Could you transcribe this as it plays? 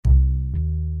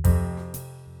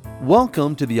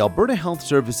Welcome to the Alberta Health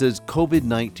Services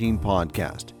COVID-19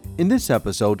 podcast. In this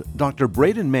episode, Dr.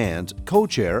 Braden Manns,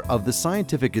 co-chair of the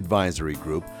Scientific Advisory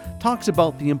Group, talks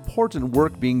about the important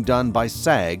work being done by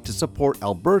SAG to support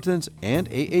Albertans and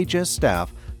AHS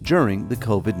staff during the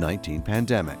COVID-19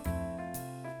 pandemic.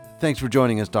 Thanks for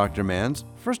joining us, Dr. Manns.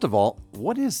 First of all,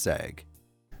 what is SAG?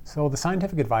 So the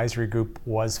Scientific Advisory Group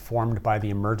was formed by the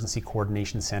Emergency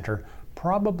Coordination Centre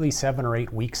probably 7 or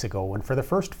 8 weeks ago. And for the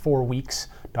first 4 weeks,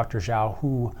 Dr. Zhao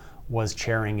Hu was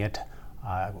chairing it,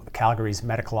 Calgary's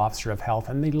medical officer of health,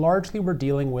 and they largely were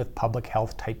dealing with public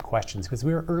health type questions because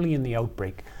we were early in the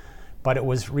outbreak. But it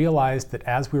was realized that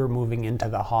as we were moving into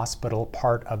the hospital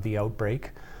part of the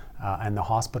outbreak, and the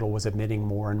hospital was admitting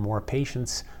more and more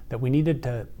patients, that we needed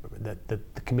to, that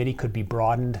the committee could be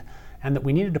broadened, and that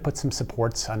we needed to put some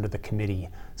supports under the committee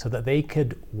so that they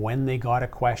could, when they got a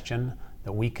question,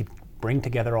 that we could bring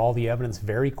together all the evidence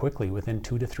very quickly within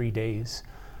 2 to 3 days,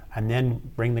 and then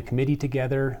bring the committee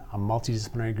together, a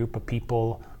multidisciplinary group of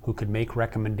people who could make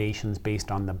recommendations based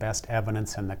on the best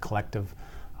evidence and the collective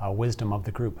wisdom of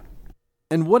the group.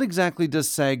 And what exactly does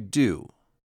SAG do?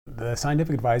 The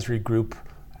Scientific Advisory Group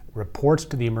reports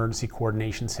to the Emergency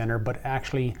Coordination Centre, but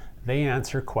actually they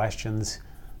answer questions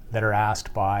that are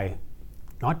asked by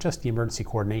not just the Emergency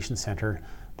Coordination Centre,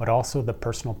 but also the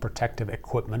Personal Protective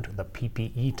Equipment, the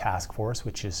PPE Task Force,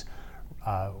 which is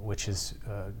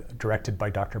directed by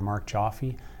Dr. Mark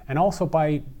Joffe, and also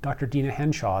by Dr. Deena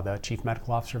Henshaw, the Chief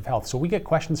Medical Officer of Health. So we get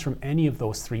questions from any of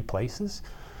those three places.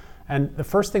 And the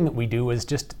first thing that we do is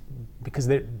just, because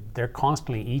they're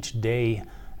constantly, each day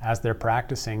as they're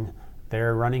practicing,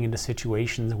 they're running into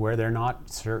situations where they're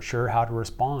not sure how to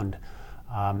respond.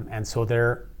 And so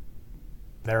they're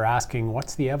asking,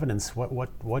 what's the evidence?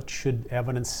 What should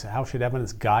evidence, how should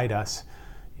evidence guide us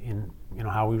in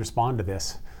how we respond to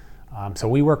this? So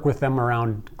we work with them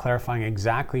around clarifying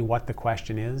exactly what the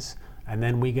question is, and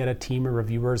then we get a team of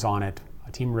reviewers on it,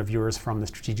 a team of reviewers from the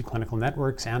Strategic Clinical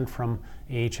Networks and from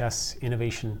AHS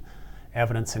Innovation,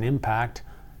 Evidence and Impact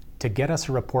to get us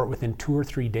a report within 2 or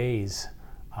 3 days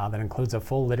that includes a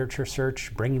full literature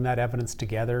search, bringing that evidence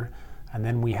together, and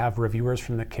then we have reviewers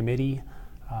from the committee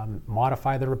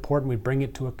modify the report and we bring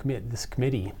it to this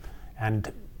committee.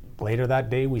 And later that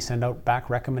day we send out back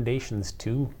recommendations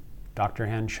to Dr.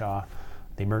 Henshaw,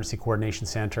 the Emergency Coordination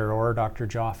Centre, or Dr.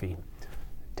 Joffe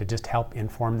to just help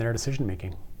inform their decision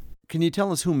making. Can you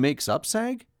tell us who makes up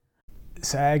SAG?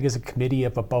 SAG is a committee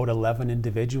of about 11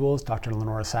 individuals. Dr.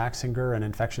 Lenora Saxinger, an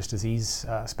infectious disease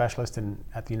specialist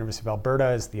at the University of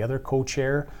Alberta, is the other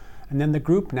co-chair. And then the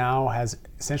group now has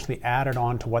essentially added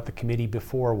on to what the committee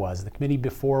before was. The committee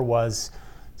before was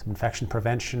some infection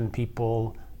prevention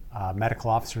people,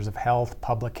 medical officers of health,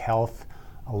 public health,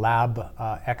 a lab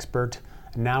expert.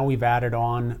 And now we've added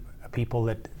on people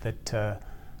that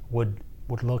would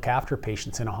look after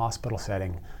patients in a hospital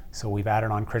setting. So we've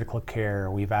added on critical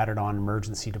care, we've added on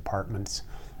emergency departments,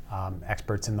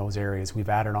 experts in those areas. We've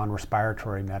added on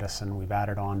respiratory medicine, we've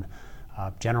added on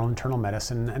general internal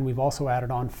medicine, and we've also added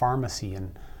on pharmacy.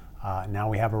 And now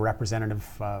we have a representative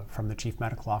from the Chief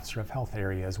Medical Officer of Health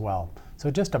area as well. So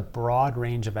just a broad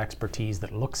range of expertise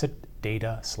that looks at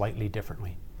data slightly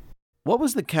differently. What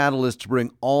was the catalyst to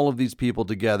bring all of these people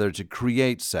together to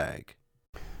create SAG?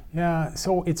 Yeah,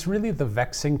 so it's really the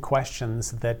vexing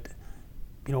questions that,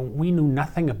 we knew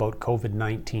nothing about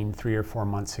COVID-19 3 or 4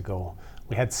 months ago.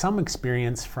 We had some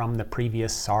experience from the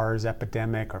previous SARS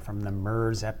epidemic or from the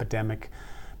MERS epidemic,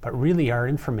 but really our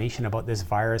information about this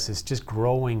virus is just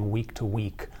growing week to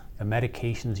week. The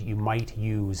medications you might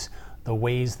use, the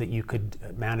ways that you could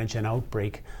manage an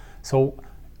outbreak. So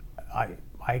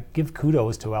I give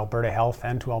kudos to Alberta Health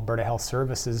and to Alberta Health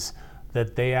Services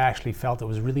that they actually felt it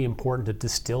was really important to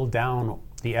distill down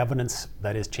the evidence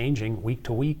that is changing week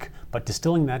to week, but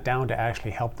distilling that down to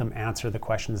actually help them answer the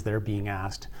questions they're being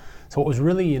asked. So it was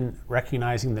really in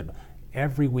recognizing that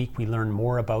every week we learn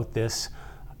more about this.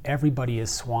 Everybody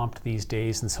is swamped these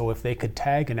days, and so if they could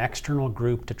tag an external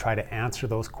group to try to answer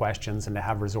those questions and to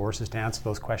have resources to answer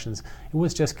those questions, it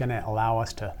was just going to allow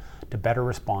us to better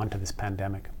respond to this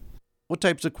pandemic. What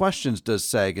types of questions does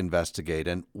SAG investigate,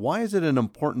 and why is it an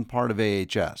important part of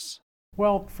AHS?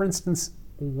 Well, for instance,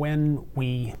 when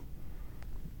we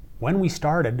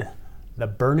started, the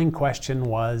burning question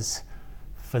was,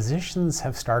 physicians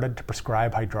have started to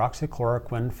prescribe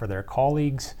hydroxychloroquine for their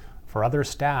colleagues, for other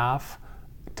staff,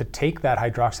 to take that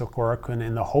hydroxychloroquine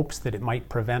in the hopes that it might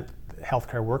prevent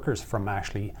healthcare workers from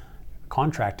actually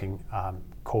contracting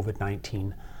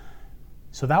COVID-19.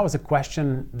 So that was a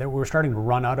question that we were starting to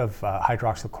run out of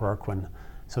hydroxychloroquine.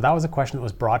 So that was a question that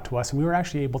was brought to us, and we were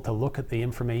actually able to look at the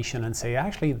information and say,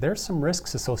 actually, there's some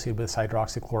risks associated with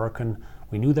hydroxychloroquine.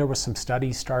 We knew there was some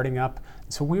studies starting up,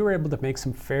 so we were able to make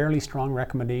some fairly strong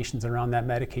recommendations around that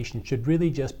medication should really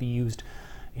just be used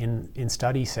in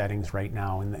study settings right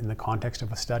now, in the context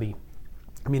of a study.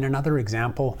 I mean, another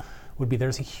example would be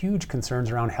there's a huge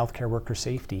concerns around healthcare worker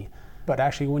safety. But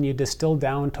actually, when you distill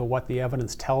down to what the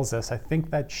evidence tells us, I think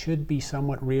that should be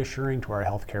somewhat reassuring to our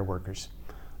healthcare workers.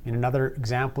 And another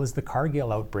example is the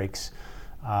Cargill outbreaks.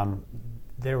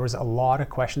 There was a lot of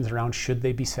questions around should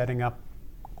they be setting up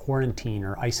quarantine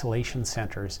or isolation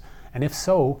centers? And if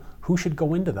so, who should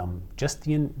go into them? Just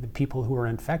the people who are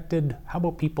infected? How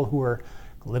about people who are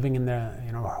living in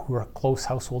who are close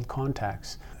household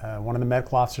contacts? One of the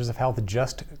medical officers of health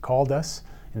just called us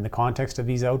in the context of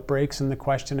these outbreaks, and the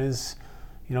question is,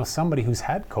 somebody who's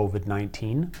had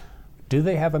COVID-19, do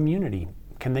they have immunity?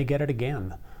 Can they get it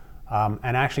again?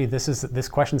 And actually, this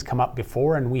question's come up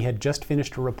before, and we had just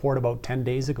finished a report about 10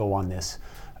 days ago on this,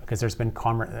 because there's been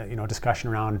discussion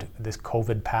around this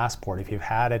COVID passport. If you've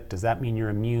had it, does that mean you're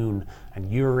immune and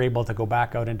you're able to go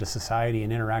back out into society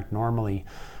and interact normally,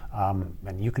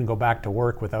 and you can go back to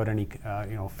work without any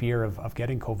fear of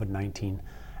getting COVID-19?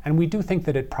 And we do think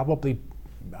that it probably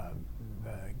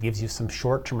gives you some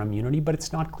short-term immunity, but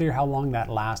it's not clear how long that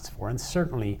lasts for. And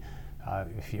certainly,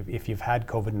 if you've had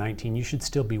COVID-19, you should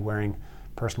still be wearing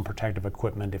personal protective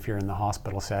equipment if you're in the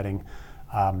hospital setting.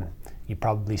 You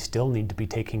probably still need to be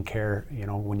taking care,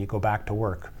 when you go back to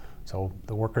work. So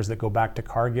the workers that go back to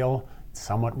Cargill, it's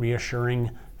somewhat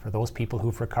reassuring for those people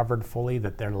who've recovered fully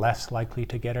that they're less likely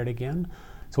to get it again.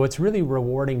 So it's really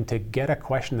rewarding to get a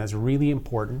question that's really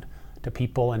important to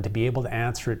people and to be able to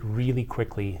answer it really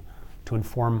quickly to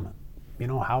inform,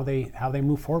 how they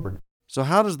move forward. So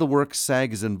how does the work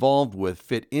SAG is involved with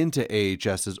fit into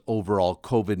AHS's overall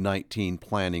COVID-19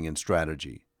 planning and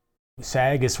strategy?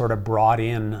 SAG is sort of brought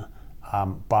in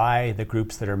by the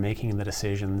groups that are making the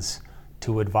decisions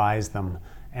to advise them.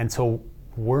 And so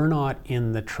we're not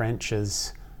in the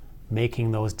trenches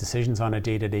making those decisions on a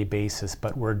day-to-day basis,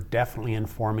 but we're definitely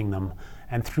informing them.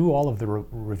 And through all of the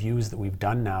reviews that we've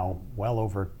done now,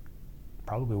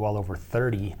 probably well over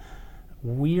 30,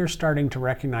 we are starting to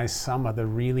recognize some of the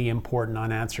really important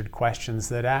unanswered questions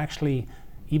that actually,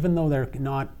 even though they're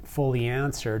not fully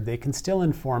answered, they can still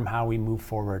inform how we move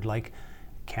forward. Like,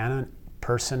 can a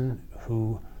person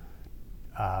who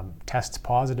tests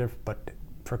positive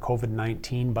for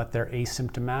COVID-19 but they're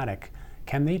asymptomatic,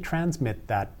 can they transmit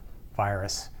that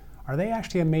virus? Are they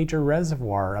actually a major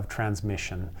reservoir of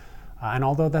transmission? And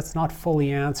although that's not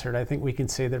fully answered, I think we can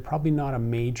say they're probably not a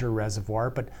major reservoir,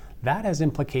 but that has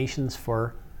implications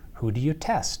for who do you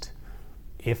test?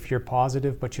 If you're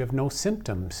positive but you have no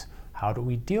symptoms, how do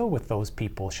we deal with those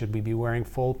people? Should we be wearing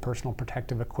full personal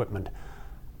protective equipment?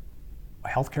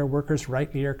 Healthcare workers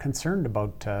rightly are concerned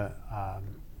about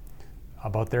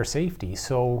their safety.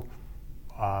 So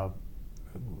how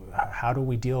do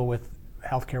we deal with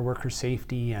healthcare worker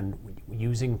safety and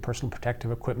using personal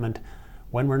protective equipment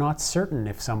when we're not certain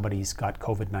if somebody's got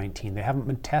COVID-19? They haven't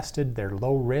been tested, they're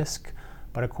low risk,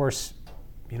 but of course,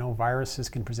 viruses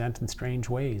can present in strange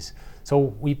ways. So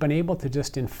we've been able to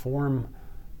just inform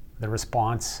the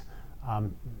response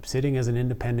sitting as an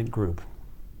independent group.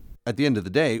 At the end of the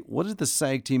day, what is the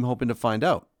SAG team hoping to find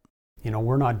out?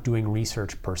 We're not doing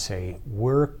research per se.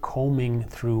 We're combing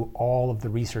through all of the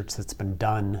research that's been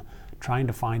done, trying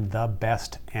to find the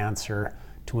best answer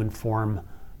to inform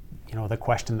the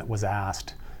question that was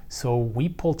asked. So we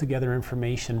pull together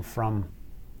information from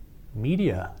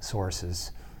media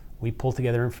sources. We pull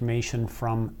together information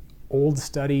from old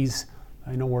studies.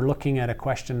 I know we're looking at a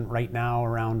question right now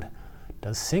around,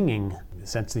 does singing,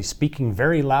 essentially speaking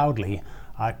very loudly,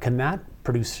 can that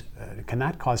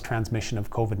cause transmission of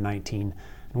COVID-19? And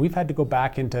we've had to go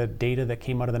back into data that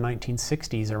came out of the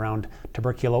 1960s around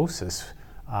tuberculosis.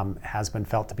 Has been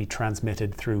felt to be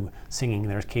transmitted through singing.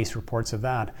 There's case reports of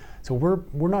that. So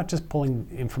we're not just pulling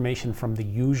information from the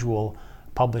usual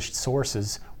published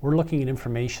sources. We're looking at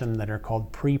information that are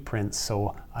called preprints.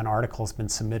 So an article's been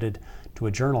submitted to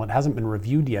a journal. It hasn't been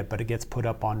reviewed yet, but it gets put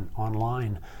up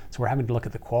online. So we're having to look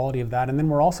at the quality of that. And then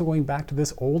we're also going back to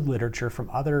this old literature from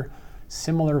other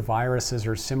similar viruses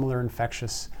or similar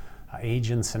infectious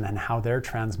agents and how they're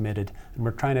transmitted. And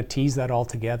we're trying to tease that all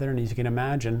together. And as you can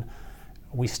imagine,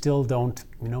 we still don't,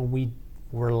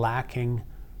 we're lacking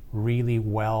really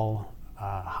well,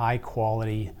 high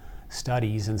quality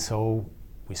studies. And so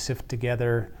we sift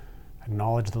together,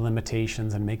 acknowledge the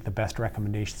limitations, and make the best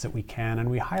recommendations that we can. And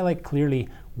we highlight clearly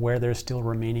where there's still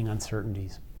remaining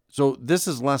uncertainties. So this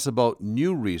is less about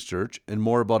new research and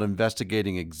more about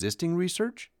investigating existing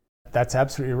research? That's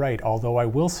absolutely right. Although I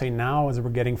will say now, as we're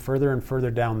getting further and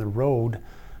further down the road,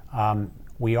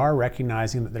 we are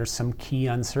recognizing that there's some key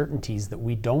uncertainties that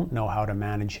we don't know how to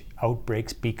manage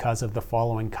outbreaks because of the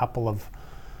following couple of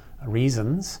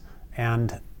reasons.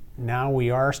 And now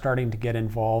we are starting to get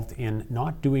involved in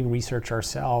not doing research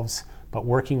ourselves, but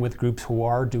working with groups who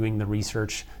are doing the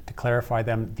research to clarify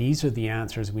them. These are the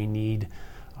answers we need,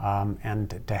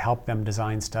 and to help them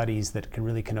design studies that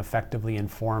can effectively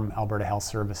inform Alberta Health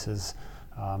Services,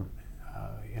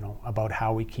 about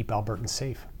how we keep Albertans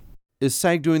safe. Is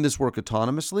SAG doing this work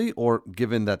autonomously, or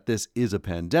given that this is a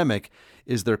pandemic,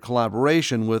 is there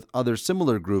collaboration with other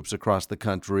similar groups across the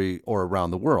country or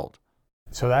around the world?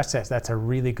 So that's a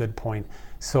really good point.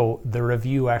 So the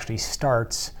review actually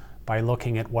starts by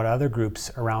looking at what other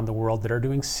groups around the world that are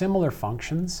doing similar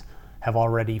functions have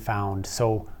already found.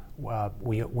 So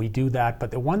we do that, but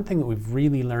the one thing that we've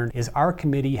really learned is our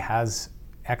committee has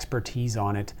expertise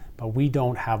on it, but we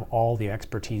don't have all the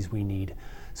expertise we need.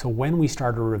 So when we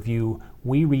start a review,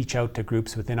 we reach out to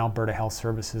groups within Alberta Health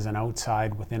Services and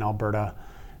outside within Alberta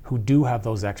who do have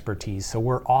those expertise. So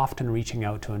we're often reaching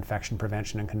out to Infection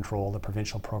Prevention and Control, the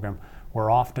provincial program. We're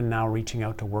often now reaching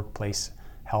out to workplace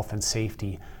health and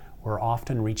safety. We're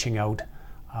often reaching out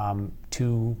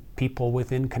to people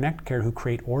within Connect Care who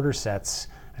create order sets,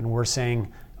 and we're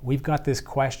saying, we've got this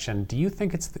question. Do you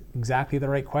think it's exactly the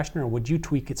right question, or would you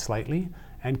tweak it slightly?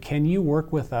 And can you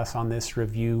work with us on this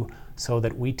review so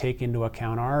that we take into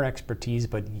account our expertise,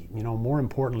 but more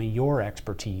importantly, your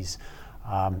expertise?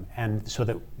 And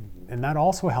that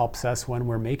also helps us when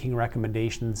we're making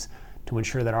recommendations to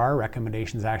ensure that our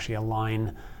recommendations actually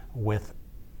align with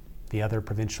the other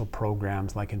provincial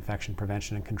programs like Infection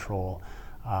Prevention and Control,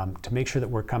 to make sure that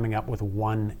we're coming up with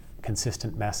one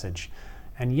consistent message.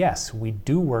 And yes, we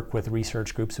do work with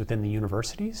research groups within the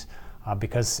universities,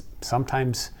 because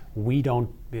sometimes we don't,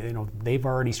 they've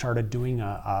already started doing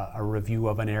a review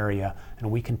of an area, and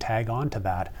we can tag on to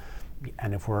that.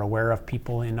 And if we're aware of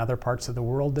people in other parts of the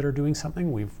world that are doing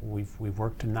something, we've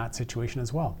worked in that situation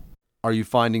as well. Are you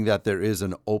finding that there is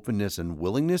an openness and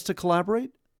willingness to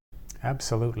collaborate?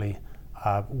 Absolutely.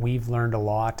 We've learned a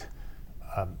lot,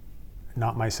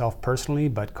 not myself personally,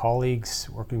 but colleagues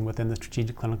working within the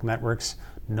strategic clinical networks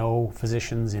know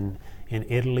physicians in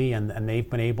Italy, and they've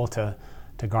been able to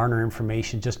garner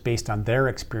information just based on their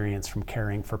experience from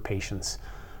caring for patients.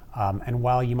 And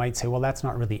while you might say, well, that's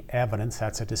not really evidence,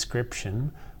 that's a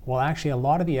description, well, actually a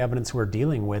lot of the evidence we're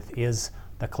dealing with is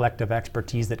the collective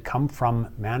expertise that come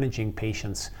from managing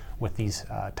patients with these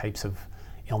types of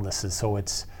illnesses. So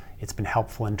it's been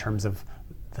helpful in terms of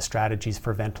the strategies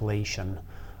for ventilation.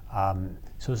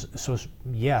 So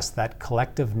yes, that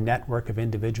collective network of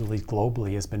individuals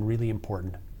globally has been really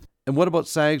important. And what about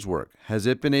SAG's work? Has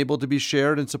it been able to be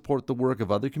shared and support the work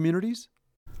of other communities?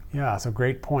 Yeah, it's a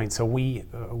great point. So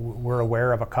we're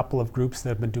aware of a couple of groups that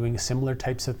have been doing similar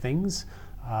types of things,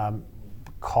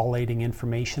 collating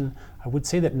information. I would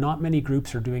say that not many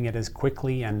groups are doing it as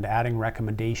quickly and adding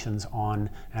recommendations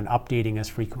on and updating as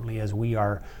frequently as we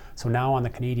are. So now on the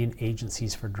Canadian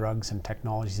Agencies for Drugs and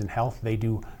Technologies in Health, they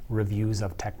do reviews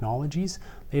of technologies.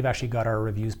 They've actually got our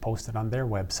reviews posted on their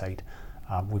website.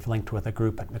 We've linked with a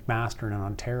group at McMaster in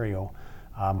Ontario.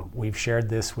 We've shared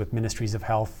this with ministries of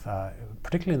health,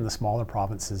 particularly in the smaller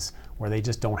provinces where they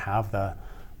just don't have the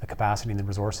capacity and the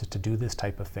resources to do this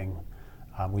type of thing.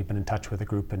 We've been in touch with a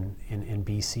group in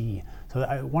BC. So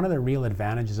one of the real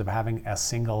advantages of having a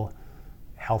single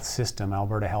health system,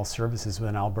 Alberta Health Services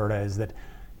within Alberta, is that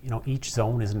each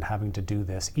zone isn't having to do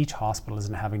this. Each hospital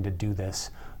isn't having to do this.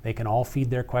 They can all feed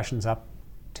their questions up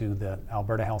to the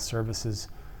Alberta Health Services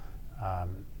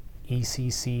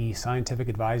ECC Scientific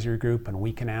Advisory Group, and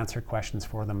we can answer questions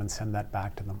for them and send that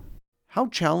back to them. How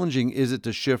challenging is it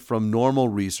to shift from normal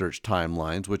research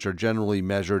timelines, which are generally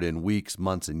measured in weeks,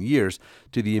 months, and years,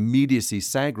 to the immediacy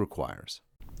SAG requires?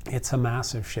 It's a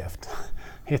massive shift.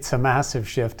 It's a massive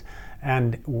shift.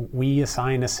 And we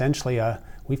assign essentially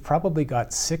we've probably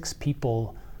got 6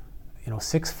 people,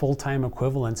 6 full-time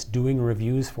equivalents doing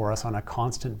reviews for us on a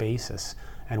constant basis.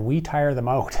 And we tire them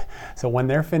out. So when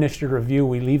they're finished a review,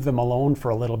 we leave them alone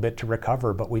for a little bit to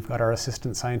recover, but we've got our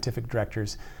assistant scientific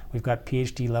directors, we've got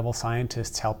PhD level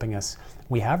scientists helping us.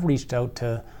 We have reached out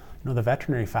to the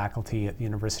veterinary faculty at the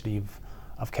University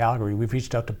of Calgary. We've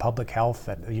reached out to public health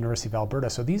at the University of Alberta.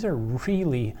 So these are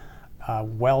really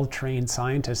well-trained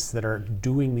scientists that are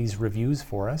doing these reviews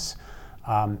for us.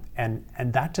 And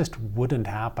that just wouldn't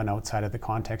happen outside of the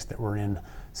context that we're in.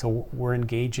 So we're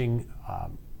engaging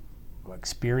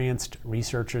experienced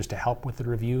researchers to help with the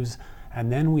reviews,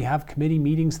 and then we have committee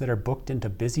meetings that are booked into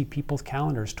busy people's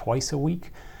calendars twice a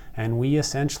week, and we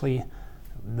essentially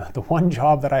the one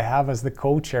job that I have as the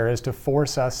co-chair is to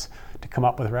force us to come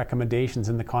up with recommendations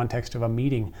in the context of a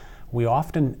meeting. We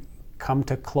often come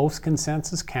to close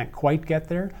consensus, can't quite get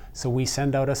there, so we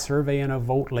send out a survey and a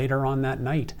vote later on that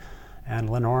night. And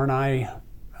Lenore and I,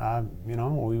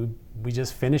 we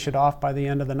just finish it off by the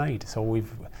end of the night. So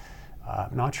we've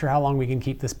not sure how long we can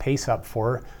keep this pace up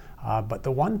for, but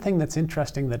the one thing that's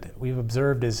interesting that we've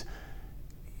observed is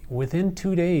within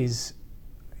 2 days,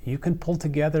 you can pull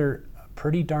together a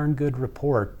pretty darn good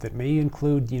report that may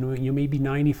include, you may be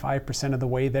 95% of the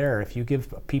way there. If you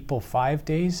give people 5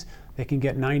 days, they can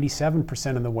get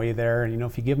 97% of the way there. And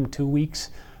if you give them 2 weeks,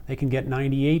 they can get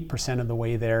 98% of the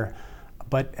way there.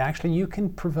 But actually, you can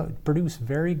produce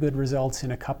very good results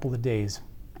in a couple of days.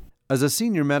 As a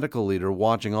senior medical leader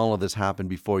watching all of this happen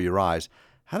before your eyes,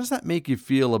 how does that make you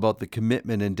feel about the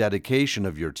commitment and dedication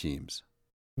of your teams?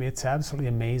 It's absolutely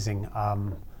amazing.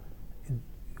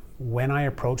 When I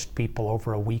approached people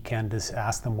over a weekend to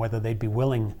ask them whether they'd be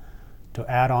willing to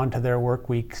add on to their work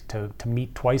week, to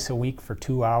meet twice a week for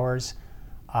 2 hours,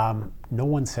 no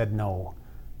one said no.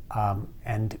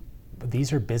 And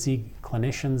these are busy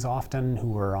clinicians often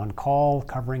who are on call,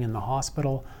 covering in the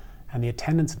hospital, and the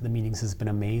attendance at the meetings has been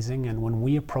amazing. And when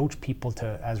we approach people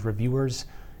as reviewers,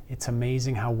 it's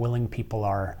amazing how willing people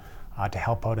are to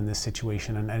help out in this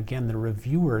situation. And again, the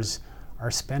reviewers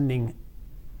are spending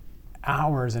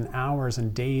hours and hours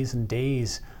and days,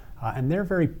 and they're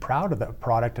very proud of the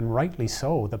product, and rightly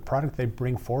so. The product they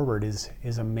bring forward is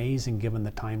amazing given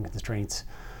the time constraints.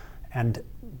 And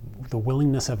the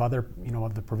willingness of other,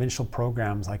 of the provincial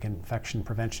programs like infection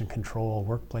prevention control,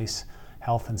 workplace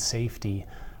health and safety,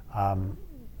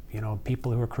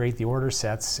 people who create the order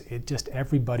sets,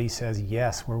 everybody says,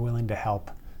 yes, we're willing to help.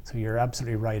 So you're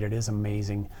absolutely right. It is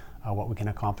amazing what we can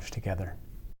accomplish together.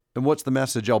 And what's the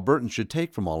message Albertans should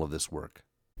take from all of this work?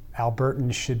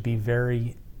 Albertans should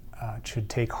be should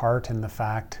take heart in the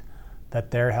fact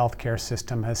that their healthcare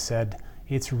system has said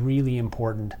it's really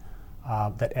important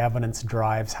that evidence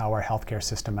drives how our healthcare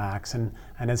system acts. And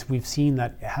as we've seen,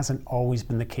 that hasn't always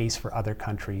been the case for other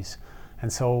countries.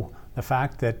 And so the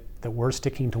fact that we're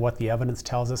sticking to what the evidence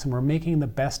tells us and we're making the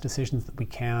best decisions that we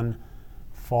can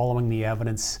following the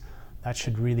evidence, that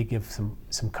should really give some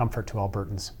comfort to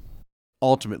Albertans.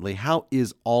 Ultimately, how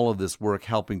is all of this work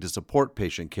helping to support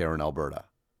patient care in Alberta?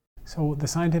 So the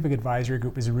Scientific Advisory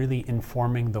Group is really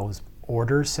informing those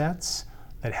order sets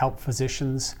that help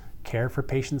physicians care for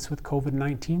patients with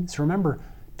COVID-19. So remember,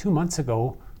 2 months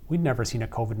ago, we'd never seen a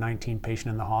COVID-19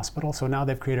 patient in the hospital. So now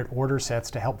they've created order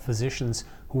sets to help physicians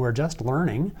who are just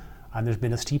learning. And there's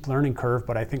been a steep learning curve,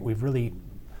 but I think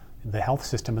the health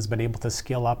system has been able to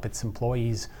skill up its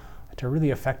employees to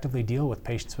really effectively deal with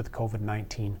patients with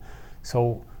COVID-19.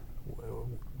 So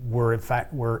we're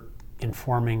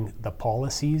informing the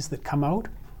policies that come out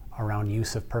around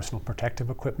use of personal protective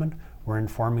equipment. We're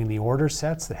informing the order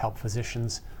sets that help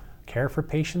physicians care for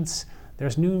patients.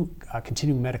 There's new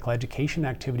continuing medical education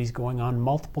activities going on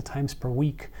multiple times per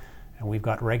week, and we've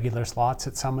got regular slots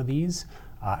at some of these.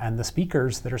 And the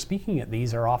speakers that are speaking at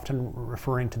these are often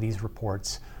referring to these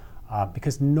reports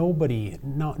because no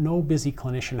busy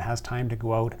clinician has time to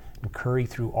go out and curry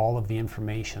through all of the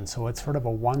information. So it's sort of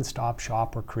a one-stop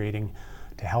shop we're creating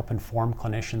to help inform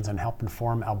clinicians and help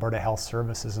inform Alberta Health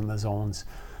Services in the zones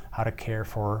how to care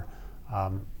for,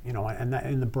 and that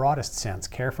in the broadest sense,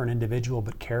 care for an individual,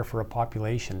 but care for a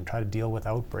population, try to deal with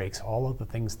outbreaks, all of the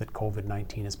things that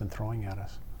COVID-19 has been throwing at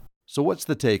us. So what's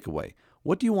the takeaway?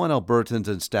 What do you want Albertans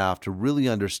and staff to really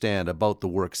understand about the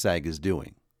work SAG is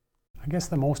doing? I guess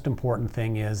the most important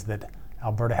thing is that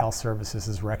Alberta Health Services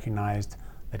has recognized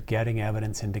that getting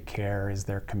evidence into care is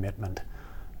their commitment.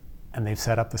 And they've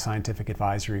set up the Scientific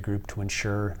Advisory Group to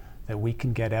ensure that we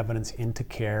can get evidence into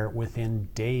care within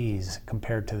days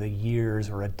compared to the years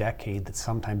or a decade that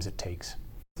sometimes it takes.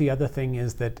 The other thing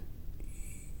is that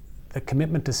the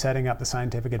commitment to setting up the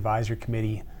Scientific Advisory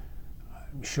Committee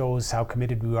shows how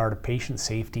committed we are to patient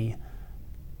safety,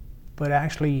 but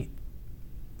actually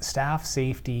staff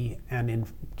safety and in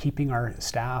keeping our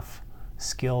staff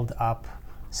skilled up,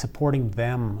 supporting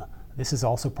them. This is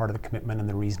also part of the commitment and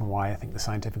the reason why I think the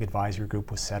Scientific Advisory Group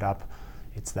was set up.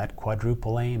 It's that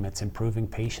quadruple aim. It's improving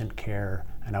patient care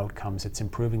and outcomes. It's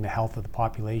improving the health of the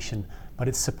population, but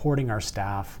it's supporting our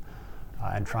staff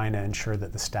and trying to ensure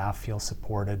that the staff feel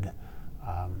supported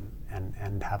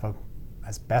and have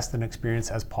as best an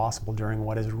experience as possible during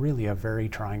what is really a very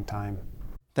trying time.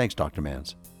 Thanks, Dr.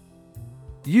 Manns.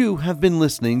 You have been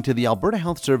listening to the Alberta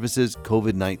Health Services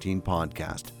COVID-19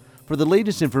 podcast. For the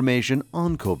latest information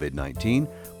on COVID-19,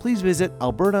 please visit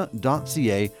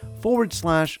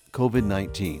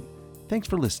alberta.ca/COVID-19. Thanks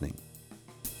for listening.